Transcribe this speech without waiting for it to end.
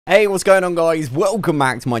Hey, what's going on, guys? Welcome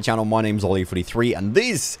back to my channel. My name's Ollie43 and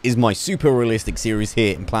this is my super realistic series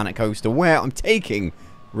here in Planet Coaster, where I'm taking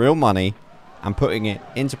real money and putting it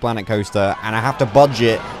into Planet Coaster, and I have to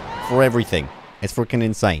budget for everything. It's freaking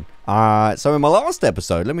insane. So in my last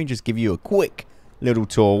episode, let me just give you a quick little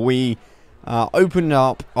tour. We opened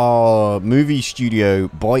up our movie studio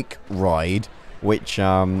bike ride, which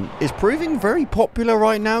is proving very popular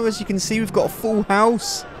right now. As you can see, we've got a full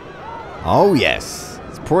house. Oh yes,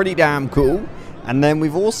 it's pretty damn cool. And then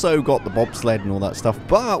we've also got the bobsled and all that stuff,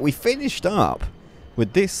 but we finished up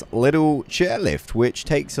with this little chairlift, which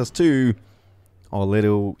takes us to our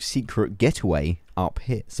little secret getaway up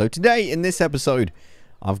here. So today in this episode,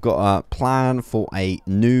 I've got a plan for a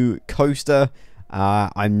new coaster.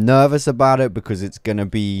 I'm nervous about it because it's going to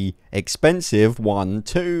be expensive, one.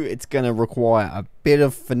 Two, it's going to require a bit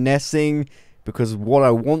of finessing, because what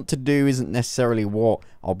I want to do isn't necessarily what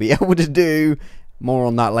I'll be able to do. More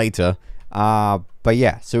on that later. But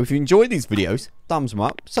yeah, so if you enjoy these videos, thumbs them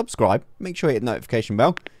up, subscribe, make sure you hit the notification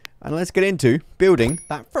bell, and let's get into building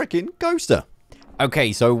that freaking coaster.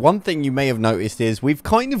 Okay, so one thing you may have noticed is we've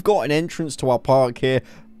kind of got an entrance to our park here,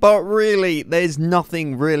 but really, there's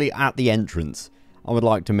nothing really at the entrance. I would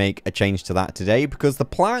like to make a change to that today, because the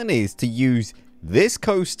plan is to use this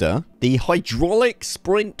coaster, the Hydraulic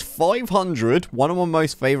Sprint 500, one of my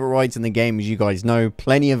most favorite rides in the game, as you guys know.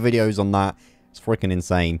 Plenty of videos on that. It's freaking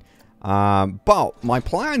insane. But my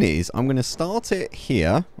plan is I'm going to start it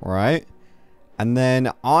here, right? And then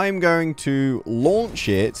I'm going to launch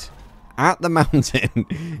it at the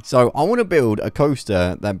mountain. So I want to build a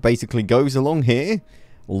coaster that basically goes along here,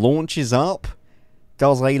 launches up,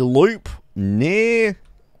 does a loop near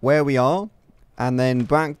where we are, and then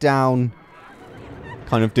back down,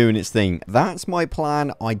 kind of doing its thing. That's my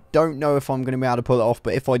plan. I don't know if I'm going to be able to pull it off,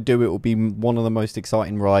 but if I do, it will be one of the most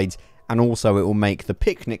exciting rides, and also it will make the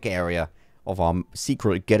picnic area of our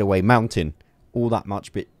secret getaway mountain all that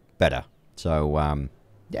much bit better. So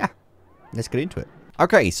yeah, let's get into it.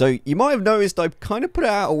 Okay, so you might have noticed I've kind of put it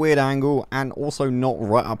at a weird angle and also not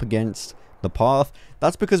right up against the path.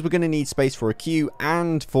 That's because we're going to need space for a queue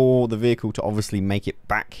and for the vehicle to obviously make it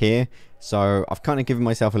back here. So I've kind of given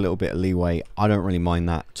myself a little bit of leeway. I don't really mind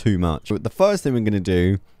that too much. But the first thing we're going to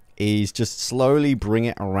do is just slowly bring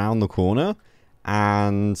it around the corner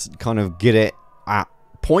and kind of get it at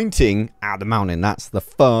pointing at the mountain. That's the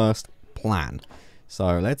first plan.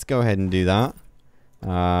 So let's go ahead and do that.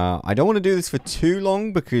 I don't want to do this for too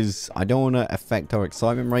long because I don't want to affect our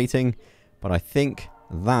excitement rating, but I think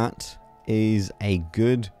that is a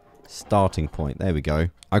good starting point. There we go.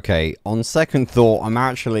 Okay, on second thought, I'm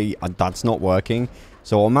actually that's not working.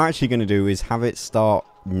 So what I'm actually going to do is have it start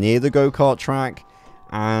near the go-kart track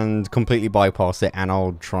and completely bypass it, and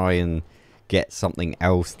I'll try and get something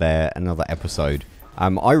else there another episode.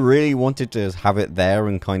 I really wanted to have it there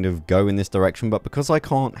and kind of go in this direction, but because I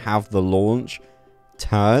can't have the launch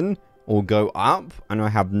turn or go up and I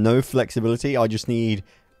have no flexibility, I just need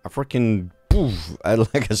a freaking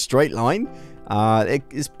like a straight line.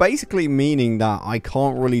 It's basically meaning that I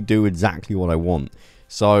can't really do exactly what I want.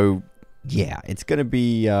 So yeah, it's gonna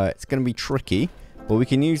be tricky, but we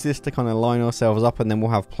can use this to kind of line ourselves up, and then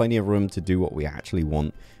we'll have plenty of room to do what we actually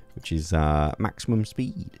want, which is maximum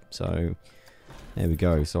speed. So there we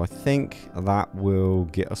go. So I think that will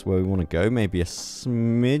get us where we want to go, maybe a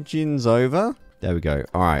smidgens over. There we go.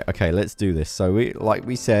 All right, okay, let's do this. So we, like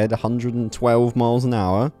we said, 112 miles an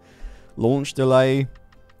hour. Launch delay.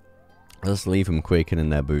 Let's leave them quick and in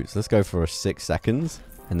their boots. Let's go for 6 seconds.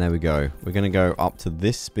 And there we go. We're going to go up to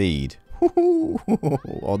this speed.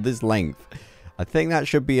 Or this length. I think that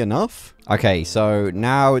should be enough. Okay, so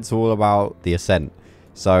now it's all about the ascent.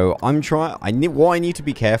 So what I need to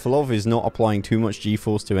be careful of is not applying too much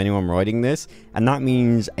G-force to anyone riding this. And that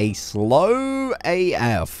means a slow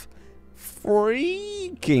AF.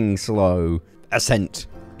 Freaking slow ascent,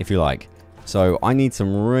 if you like. So I need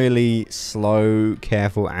some really slow,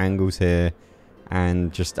 careful angles here,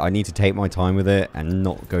 and just I need to take my time with it and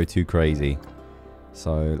not go too crazy.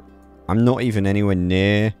 So I'm not even anywhere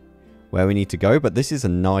near where we need to go, but this is a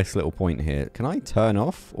nice little point here. Can I turn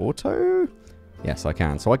off auto? Yes, I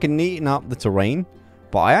can. So I can neaten up the terrain,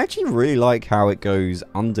 but I actually really like how it goes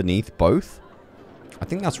underneath both. I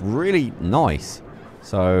think that's really nice.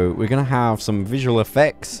 So we're going to have some visual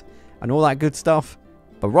effects and all that good stuff,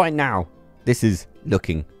 but right now, this is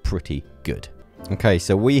looking pretty good. Okay,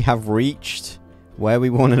 so we have reached where we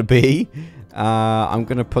want to be. I'm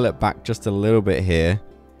going to pull it back just a little bit here.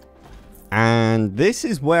 And this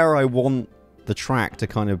is where I want the track to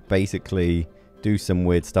kind of basically do some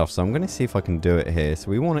weird stuff. So I'm going to see if I can do it here. So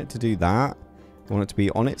we want it to do that. We want it to be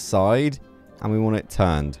on its side. and we want it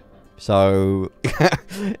turned. So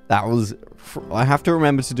that was, I have to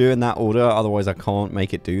remember to do it in that order, otherwise I can't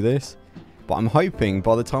make it do this. But I'm hoping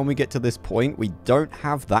by the time we get to this point, we don't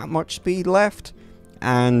have that much speed left,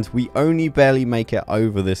 and we only barely make it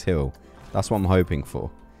over this hill. That's what I'm hoping for.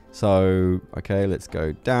 So, okay, let's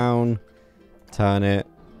go down, turn it.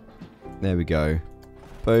 There we go.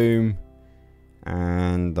 Boom.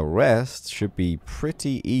 And the rest should be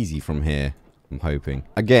pretty easy from here, I'm hoping.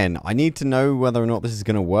 Again, I need to know whether or not this is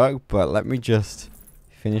going to work, but let me just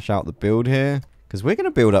finish out the build here. Because we're going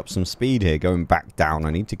to build up some speed here going back down.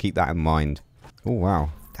 I need to keep that in mind. Oh, wow.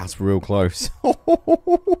 That's real close.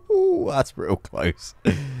 That's real close.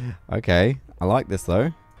 Okay. I like this,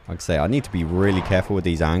 though. Like I say, I need to be really careful with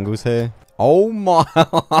these angles here. Oh, my.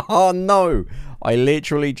 Oh, no. I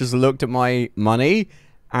literally just looked at my money,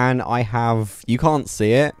 and I have... You can't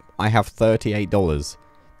see it. I have $38.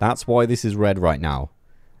 That's why this is red right now.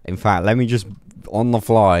 In fact, let me just, on the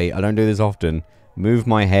fly, I don't do this often, move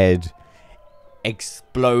my head,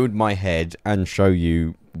 explode my head, and show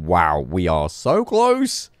you, wow, we are so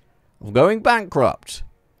close of going bankrupt.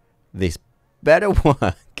 This better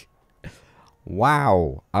work.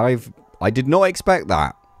 Wow, I did not expect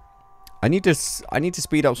that. I need to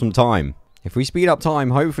speed up some time. If we speed up time,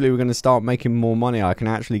 hopefully we're going to start making more money. I can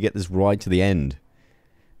actually get this ride to the end.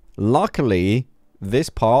 Luckily, this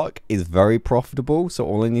park is very profitable, so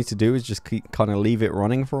all I need to do is just kind of leave it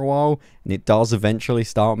running for a while, and it does eventually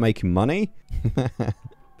start making money.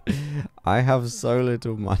 I have so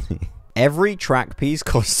little money. Every track piece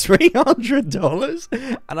costs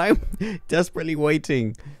 $300, and I'm desperately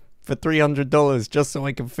waiting for $300 just so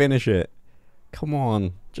I can finish it. Come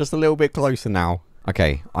on, just a little bit closer now.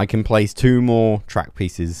 Okay, I can place 2 more track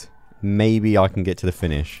pieces. Maybe I can get to the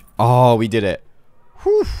finish. Oh, we did it.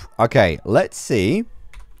 Whew. Okay, let's see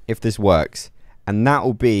if this works, and that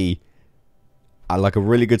will be like a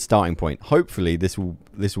really good starting point. Hopefully this will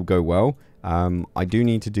go well. I do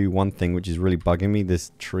need to do one thing which is really bugging me.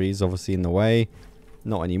 This tree is obviously in the way.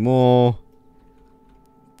 Not anymore.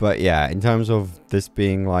 But yeah, in terms of this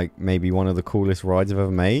being like maybe one of the coolest rides I've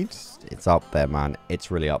ever made, it's up there, man. It's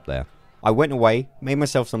really up there. I went away, made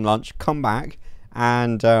myself some lunch, come back,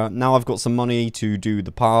 and now I've got some money to do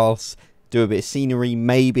the paths, do a bit of scenery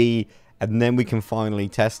maybe, and then we can finally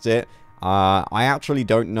test it. I actually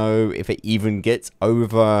don't know if it even gets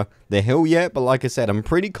over the hill yet, but like I said, I'm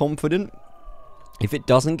pretty confident. If it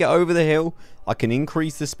doesn't get over the hill, I can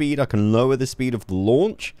increase the speed, I can lower the speed of the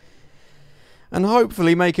launch, and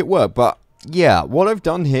hopefully make it work. But yeah, what I've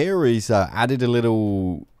done here is added a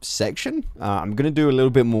little section. I'm going to do a little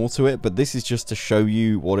bit more to it, but this is just to show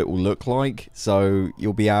you what it will look like. So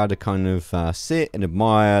you'll be able to kind of sit and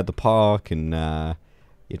admire the park, and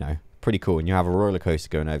you know, pretty cool. And you have a roller coaster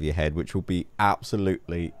going over your head, which will be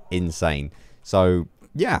absolutely insane. So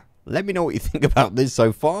yeah, let me know what you think about this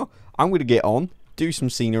so far. I'm going to get on, do some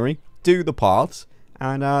scenery, do the paths,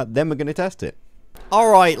 and then we're going to test it.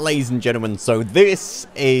 Alright, ladies and gentlemen, so this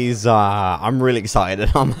is, I'm really excited.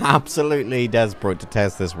 I'm absolutely desperate to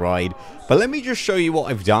test this ride. But let me just show you what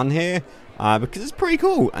I've done here, because it's pretty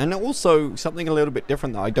cool. And also something a little bit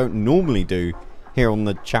different that I don't normally do here on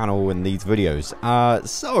the channel in these videos.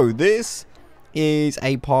 So this is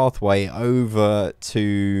a pathway over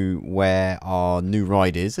to where our new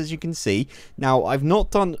ride is, as you can see. Now, I've not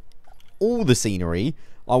done all the scenery.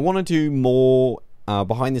 I want to do more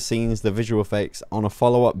behind the scenes, the visual effects on a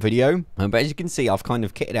follow-up video, but as you can see, I've kind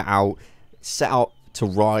of kitted it out, set up to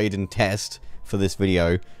ride and test for this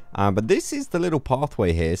video. But this is the little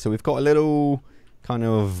pathway here, so we've got a little kind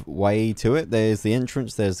of way to it. There's the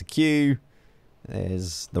entrance, there's the queue,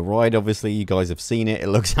 there's the ride. Obviously you guys have seen it, it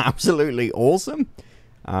looks absolutely awesome.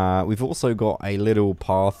 We've also got a little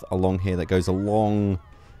path along here that goes along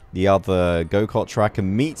the other go-kart track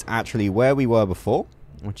and meets actually where we were before,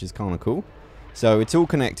 which is kind of cool. So it's all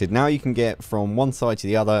connected. Now you can get from one side to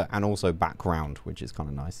the other and also back round, which is kind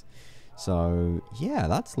of nice. So yeah,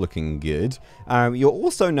 that's looking good. You'll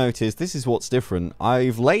also notice, this is what's different.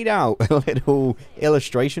 I've laid out a little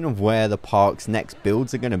illustration of where the park's next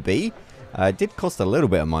builds are going to be. It did cost a little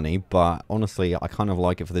bit of money, but honestly, I kind of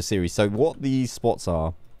like it for the series. So what these spots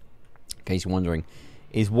are, in case you're wondering,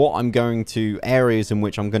 is what I'm going to, areas in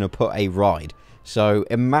which I'm going to put a ride. So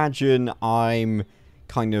imagine I'm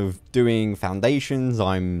kind of doing foundations,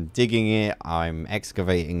 I'm digging it, I'm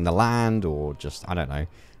excavating the land, or just, I don't know,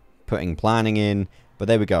 putting planning in. But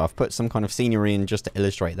there we go, I've put some kind of scenery in just to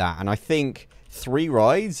illustrate that. And I think 3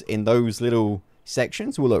 rides in those little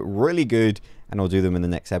sections will look really good, and I'll do them in the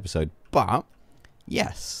next episode. But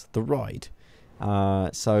yes, the ride.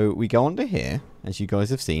 So we go onto here, as you guys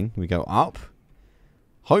have seen. We go up,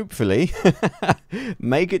 hopefully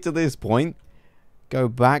make it to this point. Go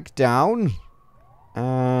back down.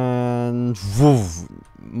 And woof,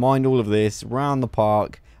 mind all of this. Round the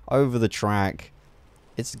park. Over the track.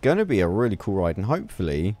 It's going to be a really cool ride. And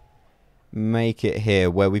hopefully make it here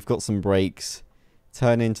where we've got some brakes.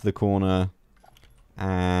 Turn into the corner.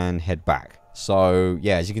 And head back. So,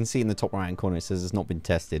 yeah, as you can see in the top right hand corner, it says it's not been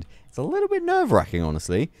tested. It's a little bit nerve-wracking,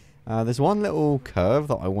 honestly. There's one little curve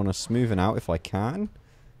that I want to smoothen out if I can.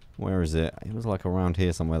 Where is it? It was like around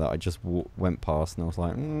here somewhere that I just went past. And I was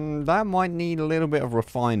like, that might need a little bit of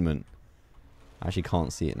refinement. I actually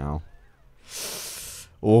can't see it now.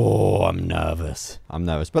 Oh, I'm nervous. I'm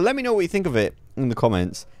nervous. But let me know what you think of it in the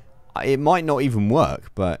comments. It might not even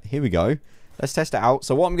work, but here we go. Let's test it out.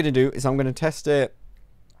 So what I'm going to do is I'm going to test it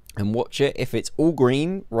and watch it. If it's all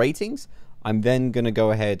green ratings, I'm then going to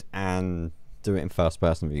go ahead and do it in first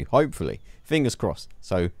person view. Hopefully. Fingers crossed.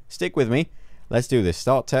 So stick with me. Let's do this.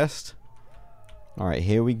 Start test. Alright,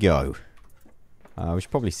 here we go. We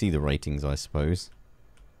should probably see the ratings, I suppose.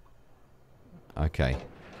 Okay.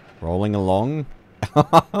 Rolling along.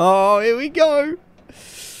 Oh, here we go.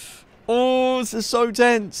 Oh, this is so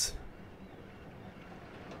tense.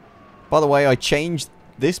 By the way, I changed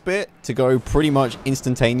this bit to go pretty much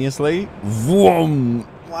instantaneously. Vroom.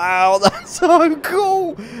 Wow, that's so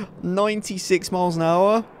cool. 96 miles an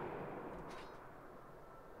hour.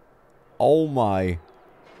 Oh my.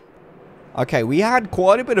 Okay, we had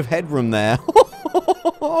quite a bit of headroom there.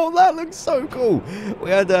 Oh, that looks so cool.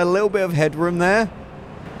 We had a little bit of headroom there.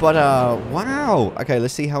 But, wow. Okay,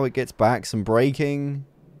 let's see how it gets back. Some braking.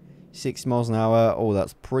 6 miles an hour. Oh,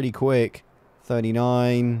 that's pretty quick.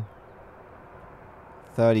 39.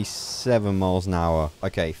 37 miles an hour.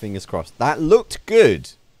 Okay, fingers crossed. That looked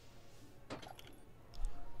good.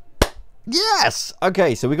 Yes!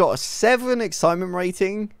 Okay, so we got a 7 excitement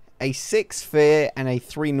rating, a 6 fear, and a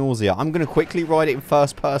 3 nausea. I'm going to quickly ride it in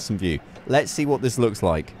first person view. Let's see what this looks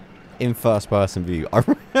like in first person view.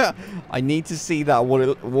 I need to see that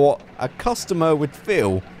what a customer would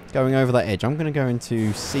feel going over that edge. I'm going to go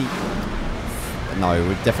into seat... No,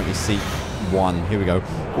 we're definitely seat 1. Here we go.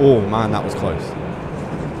 Oh, man, that was close.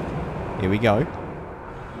 Here we go.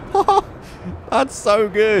 That's so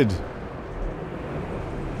good.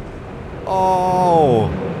 Oh,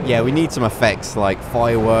 yeah, we need some effects like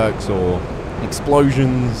fireworks or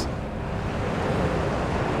explosions.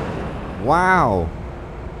 Wow.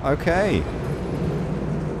 Okay.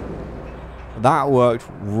 That worked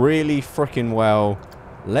really freaking well.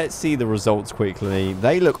 Let's see the results quickly.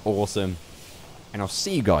 They look awesome. And I'll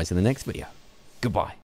see you guys in the next video. Goodbye.